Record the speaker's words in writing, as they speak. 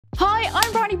Hi,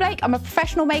 I'm Bryony Blake. I'm a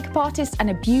professional makeup artist and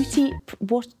a beauty...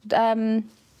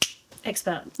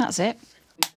 expert. That's it.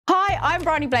 Hi, I'm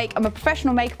Bryony Blake. I'm a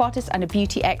professional makeup artist and a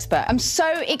beauty expert. I'm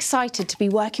so excited to be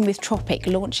working with Tropic,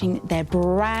 launching their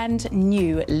brand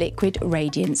new Liquid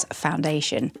Radiance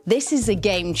foundation. This is a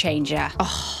game changer.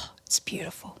 Oh, it's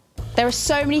beautiful. There are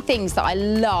so many things that I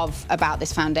love about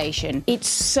this foundation. It's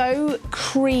so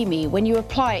creamy when you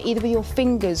apply it, either with your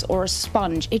fingers or a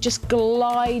sponge. It just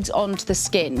glides onto the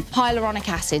skin. Hyaluronic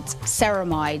acids,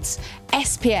 ceramides,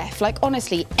 SPF, like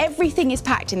honestly, everything is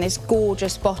packed in this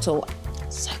gorgeous bottle.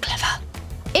 So clever.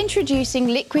 Introducing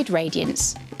Liquid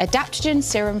Radiance, Adaptogen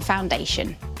Serum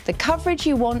Foundation. The coverage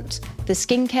you want, the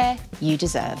skincare you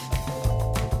deserve.